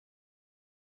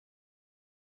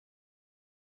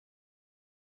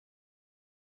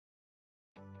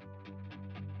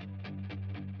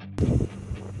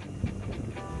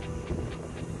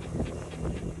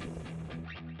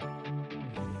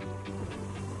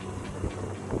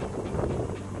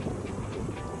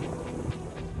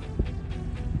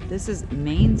This is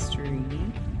Main Street.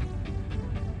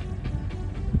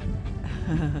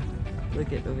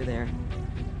 Look at over there.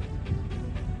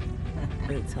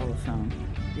 The telephone.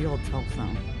 The old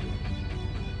telephone.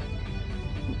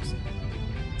 Oops.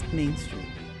 Main Street.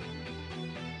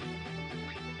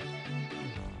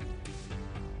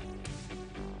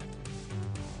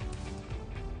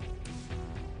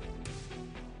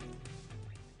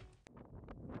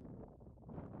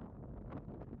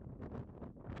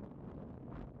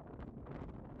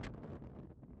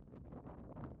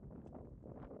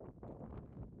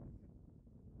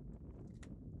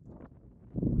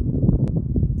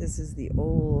 This is the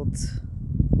old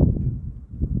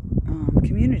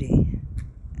community,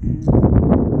 and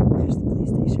there's the police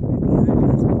station right behind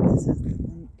us, but this is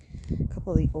a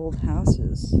couple of the old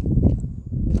houses,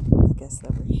 I guess,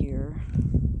 that were here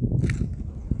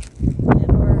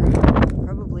and were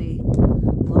probably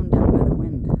blown down by the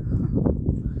wind.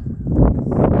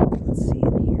 Let's see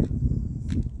in here.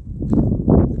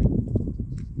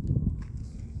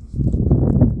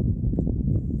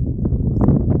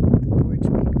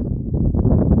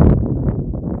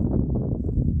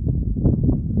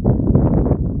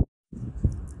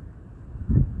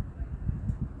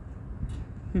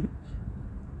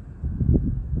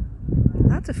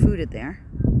 Lots of food in there.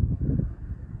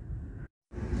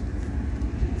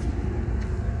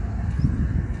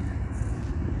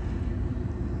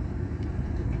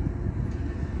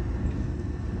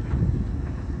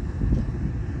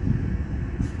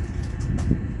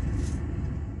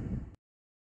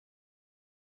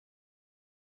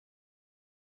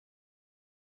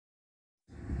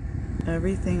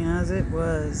 Everything as it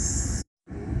was.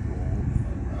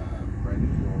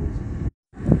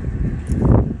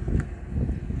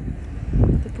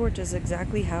 The porch is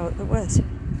exactly how it was.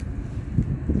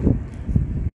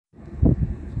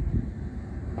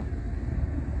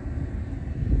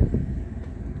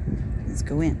 Let's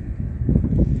go in.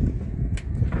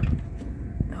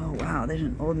 Oh wow, there's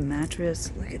an old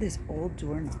mattress. Look at this old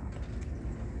doorknob.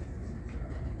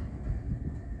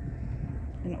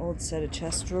 An old set of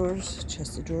chest of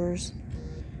drawers,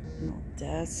 an old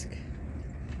desk. I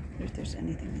wonder if there's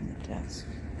anything in the desk.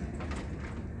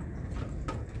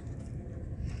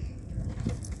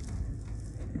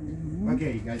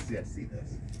 Okay, you guys see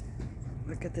this.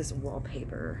 Look at this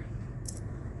wallpaper.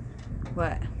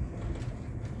 What?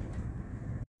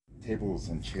 Tables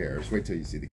and chairs. Wait till you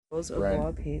see the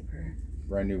Wallpaper.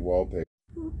 Brand new wallpaper.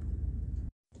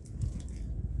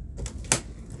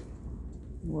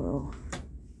 Whoa.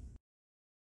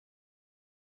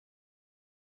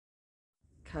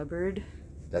 Cupboard.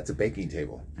 That's a baking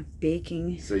table. A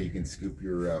baking. So you can scoop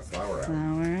your flour out.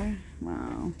 Flour.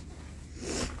 Wow.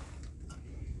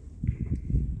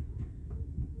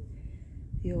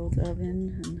 The old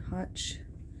oven and hutch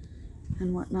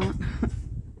and whatnot.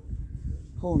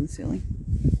 Hole in the ceiling.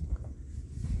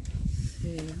 Let's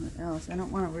see what else. I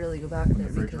don't want to really go back there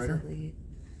because of the.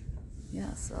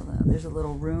 Yeah, so there's a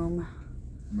little room.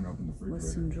 I'm gonna open the refrigerator with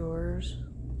some drawers.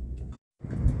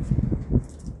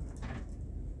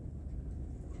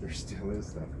 There still is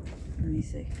stuff. Let me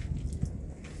see.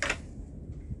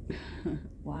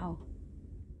 Wow.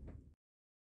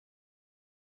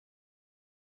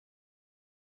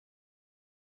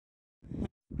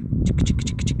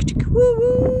 Woo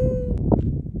woo!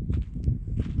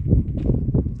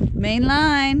 Main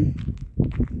line.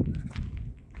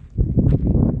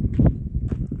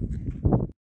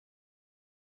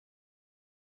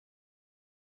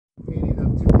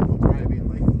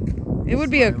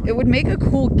 It would make a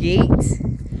cool gate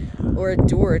or a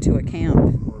door to a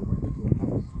camp.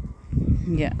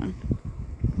 Yeah.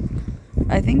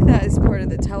 I think that is part of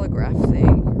the telegraph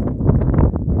thing.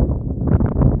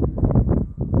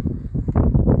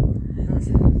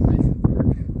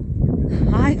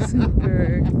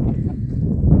 Heisenberg.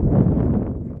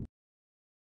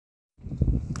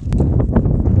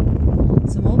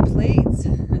 Some old plates.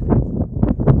 Some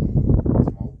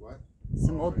old what?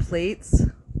 Some old plates.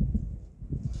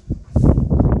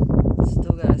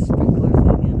 Still got a sprinkler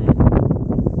thing in it.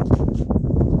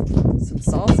 Some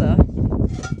salsa.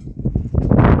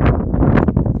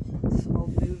 Some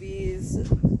old movies.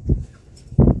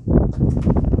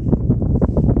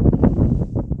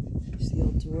 There's the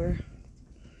old door.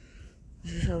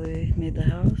 This is how they made the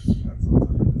house.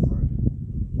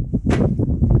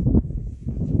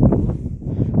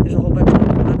 There's a whole bunch of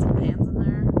pots and pans in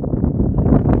there.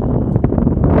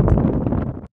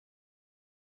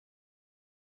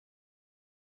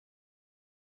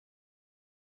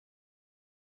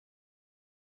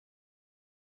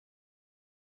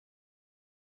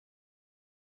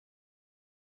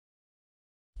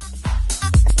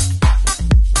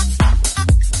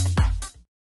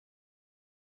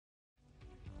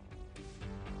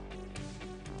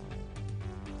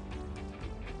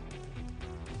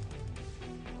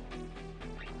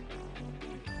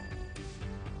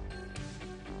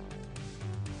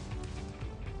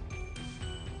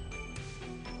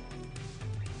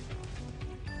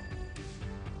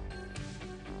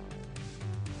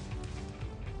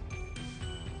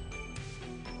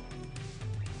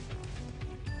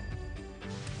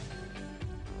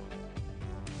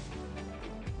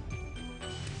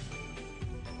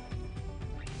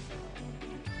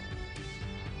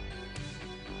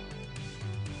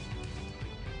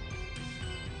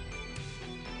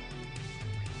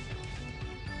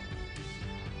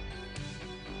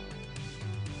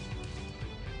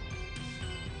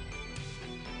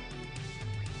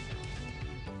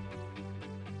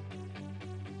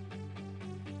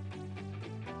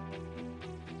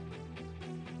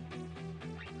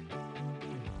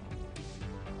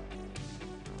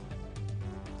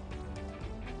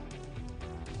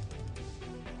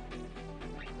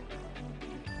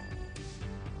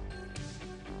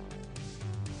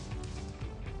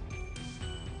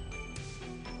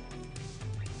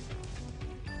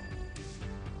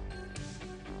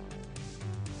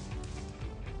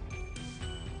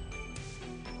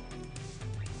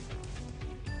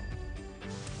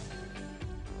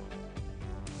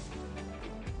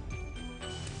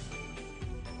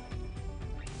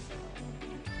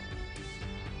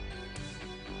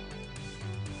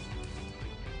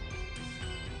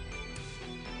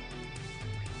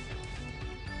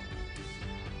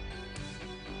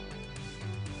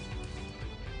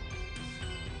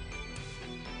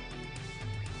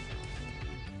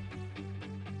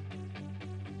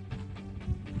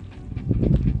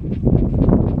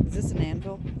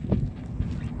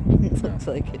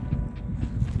 looks like it.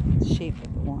 It's shaped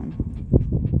like one.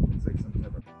 It's like some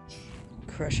type of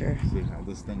Crusher. see how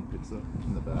this thing picks up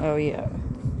in the back. Oh yeah.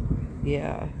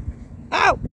 Yeah.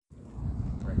 Ow!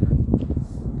 Right here.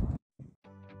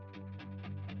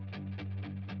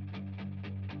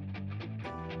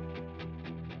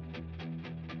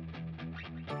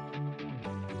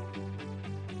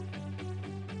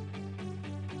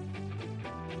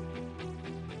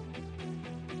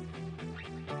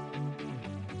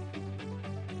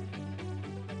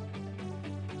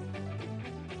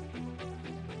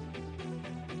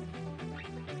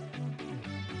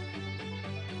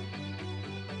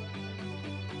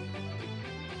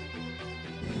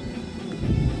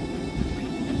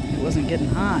 It wasn't getting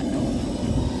hot.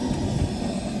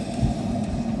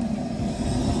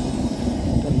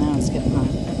 But now it's getting hot.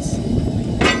 That's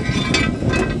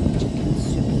chicken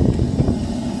soup.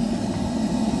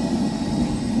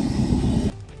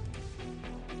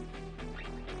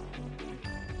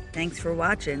 Thanks for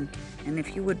watching, and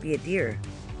if you would be a dear,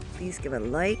 please give a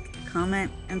like,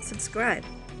 comment, and subscribe.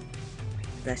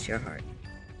 Bless your heart.